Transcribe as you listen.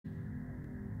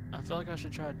I feel like I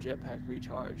should try jetpack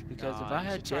recharge because if Nah, I you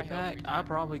had should try health jetpack, I regen.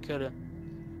 probably could have.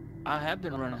 I have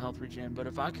been running health regen, but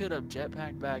if I could have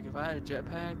jetpacked back, if I had a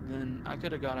jetpack, then I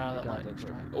could have got out of that Got lightning that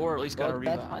quick. strike, or at least got Well, a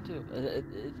that's revive. fine too.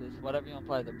 It's just whatever you want to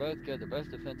play. They're both good. They're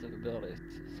both defensive abilities.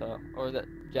 So, or that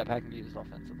jetpack can be used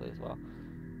offensively as well.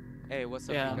 Hey, what's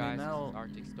up, Yeah, you I mean guys? This is that'll.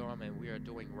 Arctic Storm, and we are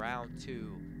doing round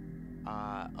 2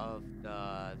 of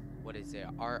the, what is it,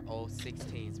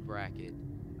 RO16's bracket.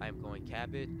 I'm going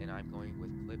Cabot, and I'm going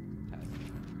with Clip Test.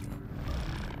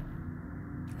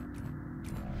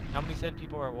 How many said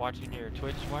people are watching your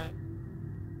Twitch? What?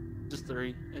 Just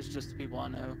 3. It's just the people I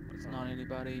know. It's not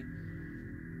anybody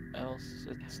else.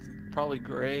 It's probably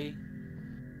Gray.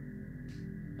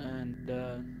 And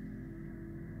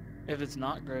if it's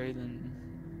not Gray, then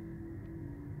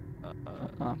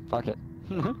Fuck it.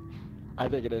 I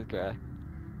think it is Gray.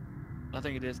 I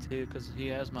think it is too, because he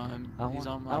has mine. He's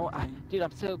on I my thing. dude,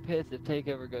 I'm so pissed if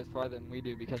Takeover goes farther than we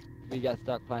do because we got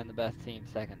stuck playing the best team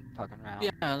second fucking round.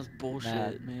 Yeah, that's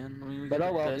bullshit, man. I mean, we But got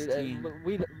oh the well, best dude.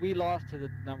 team. We lost to the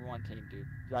 #1 team, dude.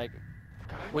 Like,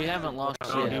 We haven't lost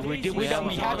Oh, yet. dude, We haven't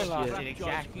haven't lost yet. it,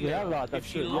 exactly. we have lost. That's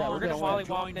If true. you Yeah, we're gonna gonna win.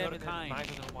 volleyball them, and then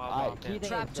Michael's gonna volleyball Key them. thing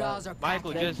Trap is, jaws are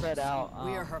Michael, packed. just spread out.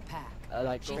 We're her pack.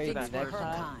 Like She crazy thinks we're next her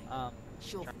time. kind.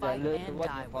 She'll Yeah, fight it and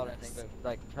wasn't die your fault or with anything, us. but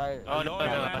like try. Oh no,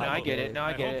 I get it. No,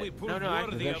 I get hope we it. prove No, I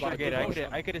worthy of our get it. promotion.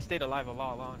 I could have stayed alive a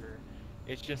lot longer.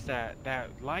 It's just that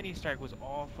lightning strike was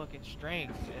all fucking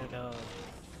strength, and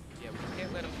Yeah, we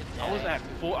can't let him get I was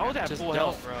at Just full don't-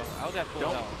 health, bro. I was at full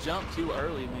Don't health. jump too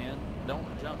early, man.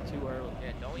 Don't jump too early.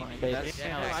 Yeah, don't even Like, use that's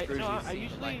that how jetpack. it screws you. I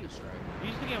usually I'm cool.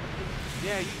 Usually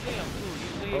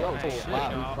Oh, I, shit. you Wow,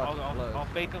 know, he's fucking I'll close.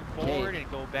 fake them forward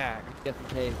and go back. Get some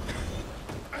cave.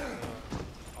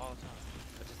 All the time.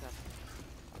 That just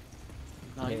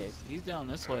happens. No, he's down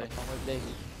this way. Where's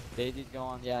Daisy? Daisy's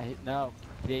going. Yeah, no.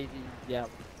 Daisy. Yeah.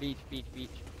 Beach.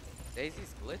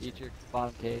 Daisy's glitching. Beach your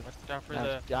bottom cave. Watch out for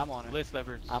No, the I'm on it. blitz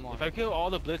leopards. I'm on If I kill all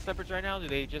the blitz leopards right now, do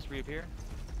they just reappear?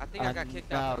 I think I got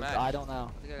kicked out the match. I don't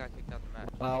know. I think I got kicked out the match.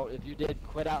 Well, if you did,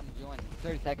 quit out and join.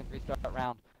 30 seconds. Restart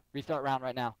round. Restart round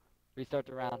right now. Restart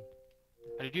the round.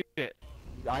 How did you do it?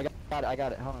 I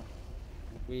got it. Hold on.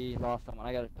 We lost someone.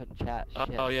 I got to put in chat.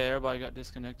 Shit. Oh yeah, everybody got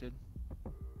disconnected.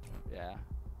 Yeah.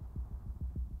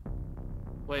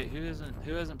 Wait, who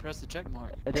hasn't pressed the check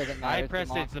mark? It doesn't matter. I it's the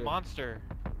pressed it. It's the monster.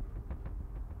 monster.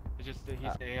 It's just that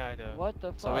he's the AI though. What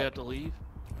the fuck? So we have to leave.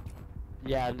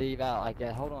 Yeah, leave out. I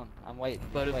guess. Hold on. I'm waiting.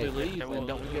 But if we Wait. leave, then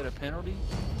don't we get a penalty?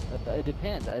 It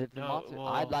depends. If the No, monster, well-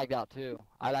 I lagged out too.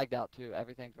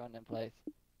 Everything's running in place.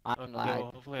 I'm Okay, lagged.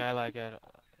 well, hopefully I like it.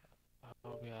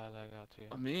 Hopefully I like out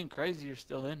too. Me and Crazy are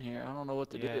still in here. I don't know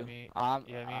what to Yeah, do. me I'm,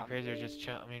 and Crazy are just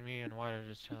chilling. I mean, me and White are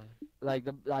just chilling.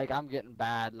 like I'm getting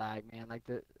bad lag, man.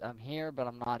 I'm here, but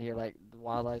I'm not here. Like the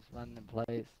wildlife's running in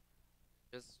place.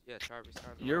 Just, yeah, try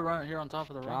restarting. the You're round. right here on top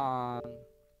of the rock. John,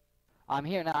 I'm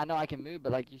here now. I know I can move,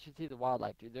 but like you should see the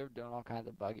wildlife, dude. They're doing all kinds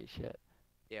of buggy shit.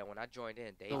 Yeah, when I joined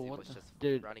in, Daisy what was the- just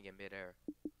Dude. running in midair.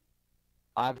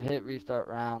 I've hit restart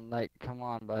round. Like, come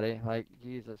on, buddy. Like,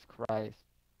 Jesus Christ.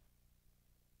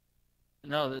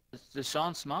 No, the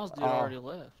Sean Smiles dude Oh. already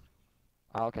left.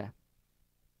 Oh, okay.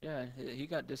 Yeah, he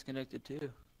got disconnected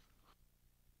too.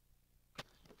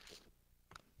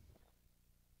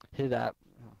 His app.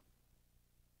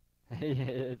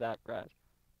 His app crashed.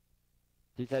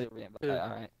 He said it would be Who?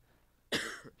 alright.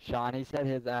 Sean, he said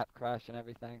his app crashed and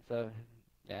everything, so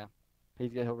yeah.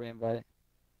 He's good, he'll re-invite.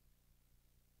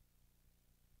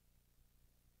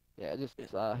 Yeah, just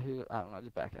who I don't know,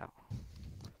 just back out.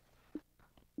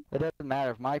 It doesn't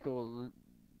matter if Michael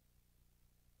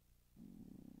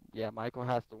Michael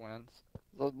has to win.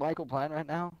 So is Michael playing right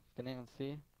now? Can anyone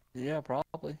see? Yeah,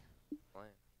 probably.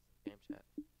 Playing. Game chat.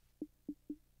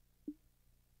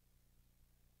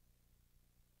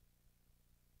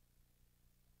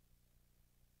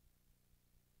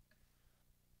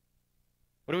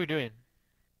 What are we doing?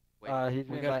 Wait, He's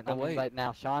we me gotta inviting. I'm wait. inviting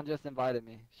now. Sean just invited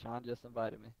me.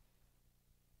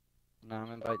 No,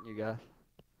 I'm inviting you guys.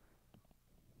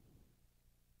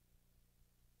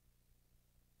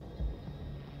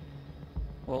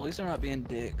 Well, at least they're not being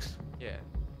dicks. yeah.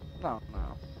 No.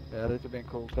 Yeah, this would be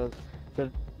cool because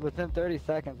within 30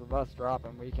 seconds of us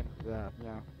dropping, we can,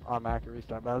 automatically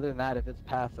restart. But other than that, if it's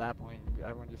past that point,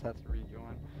 everyone just has to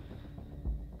rejoin.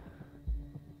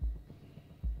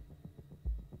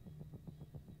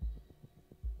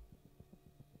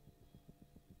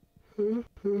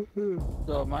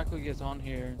 So if Michael gets on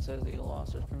here and says that he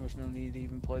lost, there's pretty much no need to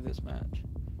even play this match.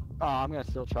 Oh, I'm gonna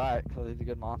still try it because he's a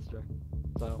good monster.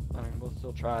 So I mean, we'll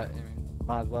still try it. I mean,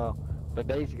 might as well. But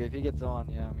basically, if he gets on,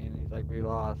 yeah, I mean, he's like we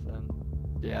lost, and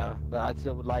yeah. But I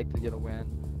still would like to get a win.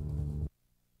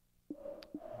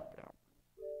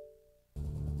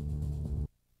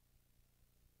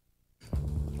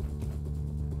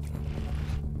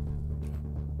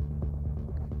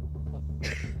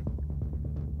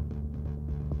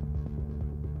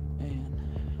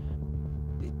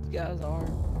 guys are.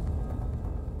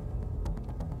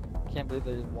 Can't believe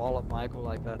they just wall up Michael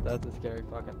like that. That's a scary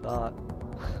fucking thought.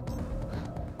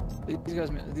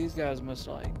 These guys must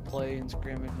like play and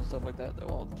scrimmage and stuff like that though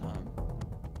all the time.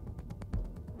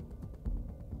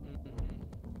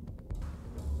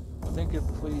 I think if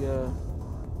we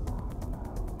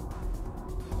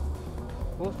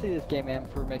we'll see this game, man,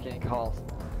 before we make any calls.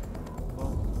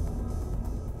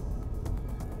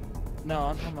 no,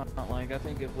 I'm talking about like I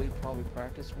think if we probably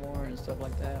practice more and stuff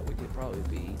like that, we could probably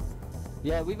be.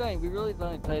 Yeah, we really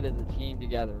only played as a team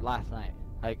together last night.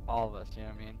 Like all of us, you know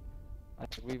what I mean? Like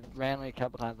we've randomly a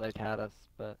couple times like had us,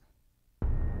 but come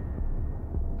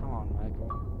on,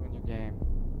 Michael, win your game.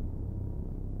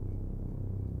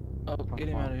 Oh, get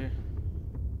him out of here.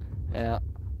 Yeah.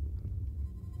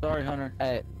 Sorry, Hunter.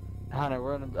 Hey, Hunter,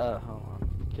 we're in the hold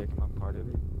on, kick him apart,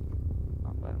 dude.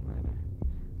 I'll invite him later.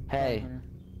 Hey, Hunter.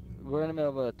 we're in the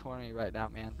middle of a tournament right now,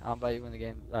 man. I'll invite you in the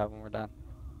game when we're done.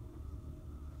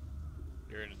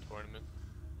 You're in a tournament?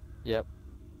 Yep.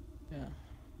 Yeah.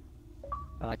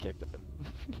 I kicked it.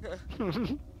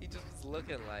 He just was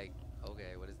looking like,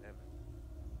 okay, what is happening?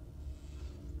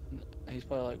 He's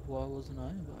probably like, why wasn't I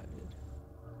invited?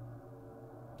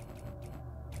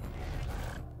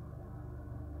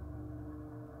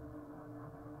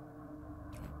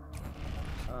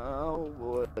 Oh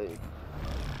boy.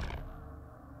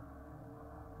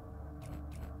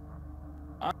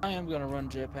 I am gonna run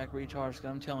jetpack recharge because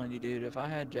I'm telling you, dude, if I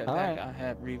had jetpack, Alright. I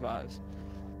had revives.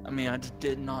 I mean, I just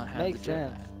did not have Makes the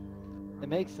jetpack. sense. It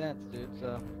makes sense, dude,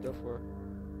 so go for it.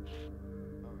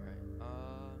 Alright,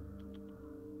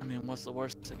 I mean, what's the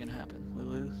worst that can happen? We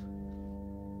lose?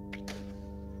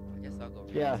 I guess I'll go.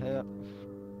 Yeah, Reese. yeah.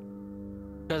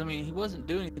 Because, I mean, he wasn't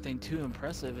doing anything too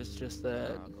impressive. It's just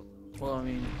that, I'll go. well, I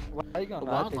mean, Why are you going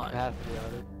The to take wildlife. capacity out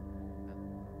of it?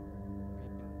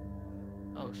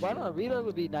 oh shit. Why not? Reload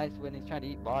would be nice when he's trying to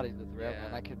eat bodies with Rebel, Yeah.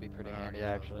 and that could be pretty Alright, handy, yeah.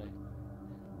 actually.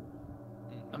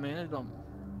 I mean, it don't.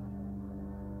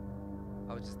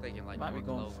 I was just thinking like Might be more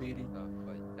going clover and feeding. stuff,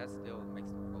 but that still makes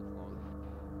the cloak longer.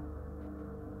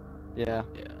 Yeah.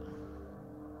 Yeah.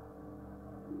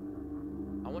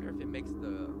 I wonder if it makes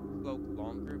the cloak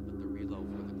longer, but the reload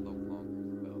for the cloak longer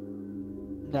as well.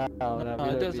 No, No, reload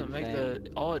it would be doesn't the make same.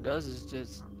 the. All it does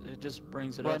is it just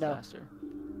brings it Well, up no. faster.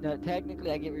 No,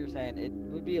 technically, I get what you're saying. It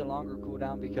would be a longer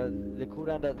cooldown because the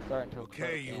cooldown doesn't start until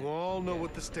Okay, close you all know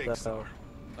what the stakes So- are.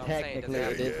 So I'm saying, does Technically,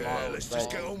 that it is mean longer, let's but-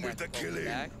 just get on with that the cloak killing.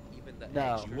 back, even the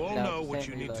No, extra? You all no, know what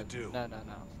same you need to reload. do. No.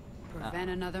 Prevent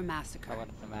another I massacre.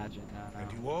 wouldn't imagine. No.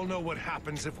 And you all know what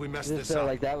happens if we mess Just this so, up.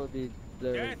 like, that would be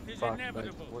the Death is fuck,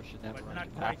 inevitable, war should never but run not too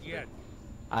quite fast. yet.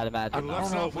 I'd imagine. But I let's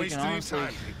don't know not if we waste can any honestly- time,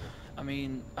 people. I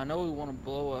mean, I know we want to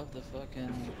blow up the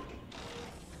fucking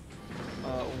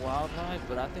wildlife,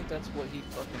 but I think that's what he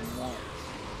fucking wants.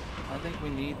 I think we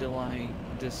need to like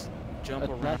just jump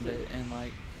That's around it. it and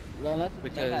like. Well, that's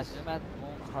Because- Nomad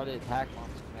won't hardly attack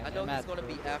monsters, man. I know he's Nomad's gonna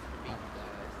be good. after me,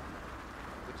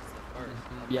 which is the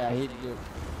first. Yeah, I'm he'd saying do.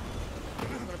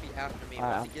 He's gonna be after me.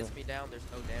 Alright, Once he I'm gets me down, there's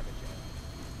no damage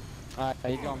yet. Alright,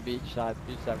 he's going beach side.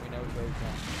 We know which way he's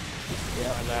going. Yeah,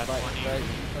 My last right, one, you- right.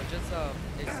 So just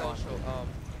in social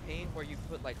ping where you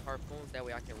put like harpoons, that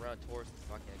way I can run towards it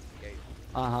so I can escape.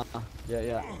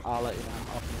 Yeah. I'll let you know.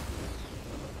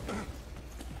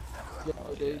 Yo,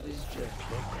 Oh, dude, yeah, these this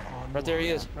right there he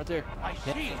is, right there. I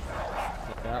see.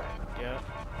 Yeah. Yeah.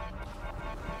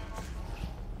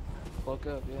 Fuck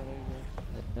up, yeah, there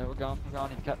you There we're going.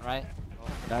 He's cutting right. Oh,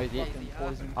 Now he's eating. fucking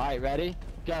poison. Alright, ready?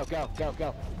 Go. Done.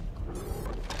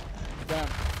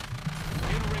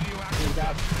 He's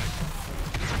out.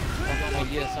 Oh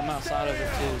yes, I'm outside of it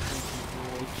too.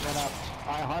 He's went up.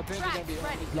 Alright, harpoons are gonna be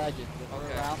on these ledges. If we're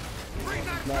Okay. around,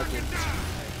 ledges.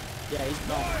 Yeah, he's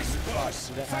gone. He's fucked.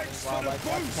 We don't have any wildlife.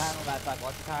 Watch the time on that side.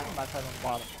 Watch the time on that side on the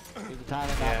bottom. There's a time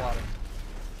in that Yeah. water.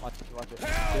 Watch it.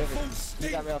 He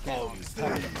got real cannon.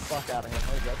 Cover the fuck out of him.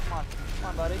 There you go. Come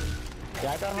on, buddy.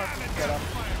 Yeah, I got harpoons set up.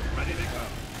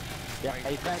 Yeah,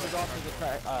 he's trying to go off to the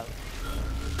track.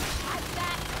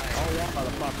 Oh yeah,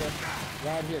 motherfucker.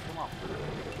 Right here, come on.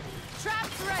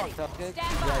 Traps Come on, ready. tough kid. Stand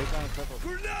Yeah, by. he's going in circles.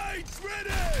 Grenades ready!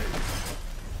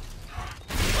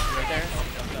 Right there? Oh,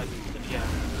 yeah.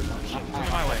 Shit. Come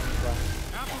my way.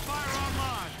 Amplifier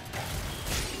online.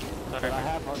 But Sorry. I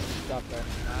have harpoon stuff there.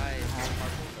 Nice.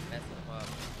 Harpoons are messing him up.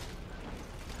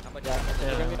 How much Yeah, damage?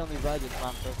 they're gonna be on these ledges when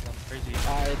I'm pushing. Where's he?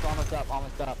 It's almost up.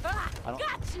 Ah, I don't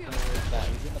got you. know where he's at.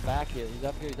 He's in the back here. He's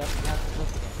up here. He's behind the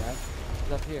cliff again, guys.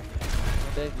 He's up here.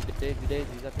 Daisy.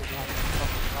 He's up here behind the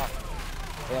fucking rock.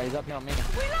 Yeah, he's up here on me.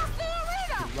 We lost the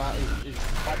arena. He's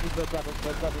watch his blitz up with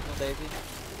no Daisy.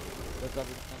 Blitz up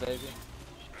with no Daisy.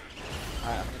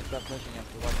 Alright, I'm gonna start pushing him,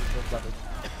 so watch his blitz up.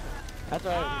 That's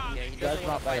alright. Yeah, he That's doesn't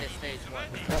want not to fight bad. at stage 1.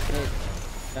 Fuck cave.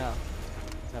 No.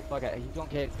 No, fuck it. He's going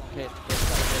cave. He's going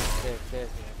cave. Cave.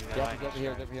 Yep, he's over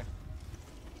here. He's over here.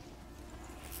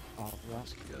 Oh,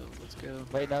 Let's go. Let's go.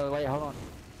 wait, no, wait, hold on.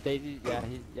 Daisy, yeah,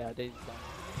 Daisy's going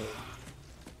cave.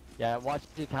 Yeah, watch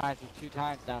 2 times. There's 2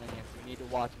 times down in here. So you need to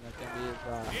watch him. That's gonna be his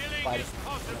Healing fighting. is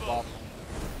possible. Boss.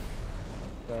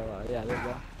 So yeah, there you go.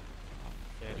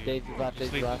 Yeah, dude. Daisy left.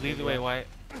 Just Daisy left. leave the way, White.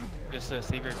 Just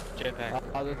save your jetpack.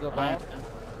 Oh, there's a I, ball.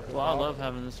 well, I love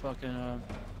having this fucking.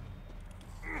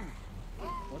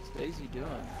 What's Daisy doing?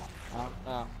 I don't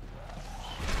know.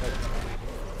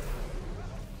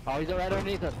 Oh, he's right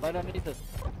underneath us. Right underneath us.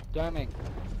 Jamming.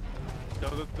 Go.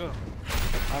 I won't Go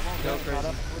go crazy. caught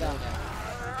up. Go down there.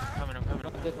 I'm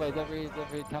coming. This way,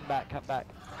 come back. Not bad.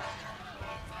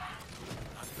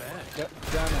 Yep,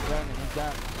 German, he's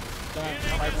done.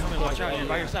 Somebody coming, watch out, you're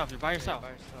by yourself. By yourself.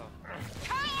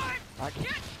 I can...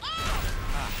 Hey,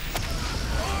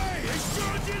 he's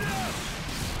charging up!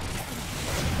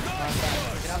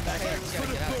 Get out that cave. We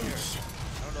gotta get out of here.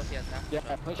 I don't know if he has half.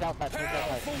 Yeah, push out back. Push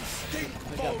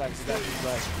out back. You got his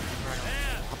leg.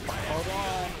 Hold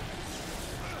on.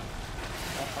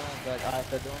 But alright,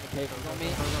 they're doing the cave on me.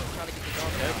 Trying to get the dog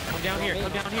out. Come down here.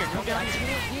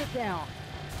 Get down.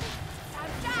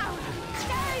 I'm down.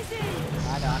 Daisy.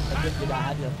 I know, I just did. I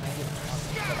had to think it.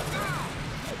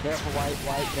 Careful, white,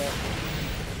 careful.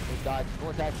 We dodge.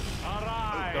 Vortex.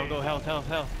 Alright. Go, health. Oh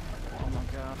my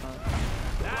god.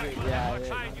 That's Yeah, what yeah.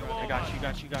 time you I got you.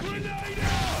 Grenade out!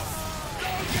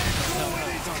 Don't get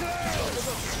somebody's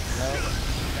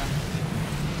killed!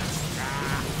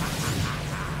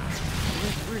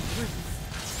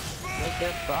 Right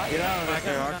there, spot. Get out of I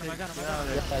there, got Archie. him. Get out of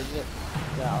there.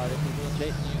 Yeah, Arctic, he's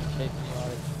chasing you,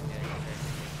 Arctic.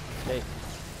 Chase.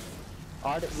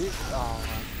 Arctic, oh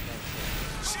man.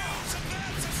 Shields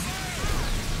about to fire!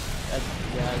 That's,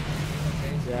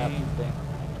 yeah, thing.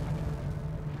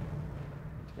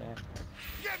 Okay.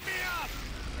 Get me up!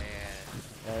 And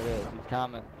There it is, he's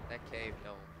coming. that cave,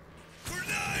 no.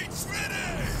 Grenades ready!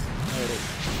 There it is.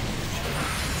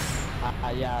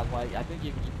 Yeah, like, I think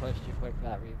you pushed too quick for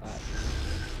that revive.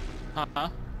 Huh?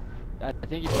 I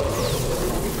think you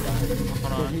pushed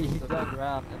Hold on. he turned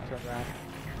around and turned around.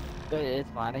 But it's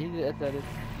fine, he's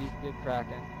good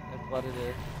cracking. That's what it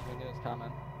is. We knew it was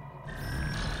coming.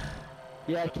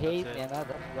 Yeah, cave, it. man,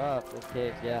 that's rough. This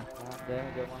cave, yeah. There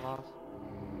we go, 1 loss.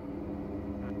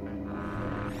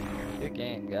 Good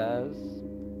game, guys.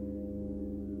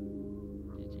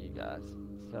 GG, guys.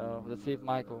 So, let's see if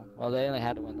Michael... Well, they only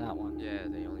had to win that one. Yeah,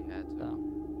 they only had to. So,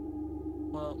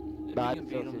 Well, if But I you can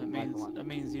still beat see them, Michael that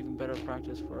means even better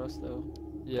practice for us, though.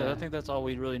 'Cause yeah. I think that's all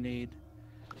we really need.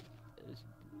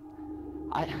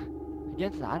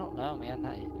 Against, I don't know, man.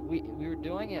 We were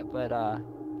doing it, but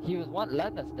he was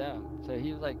letting us down. So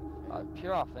he was like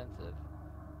pure offensive.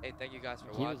 Hey, thank you guys for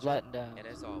He watching. was letting down. And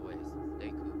as always,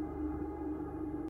 stay cool.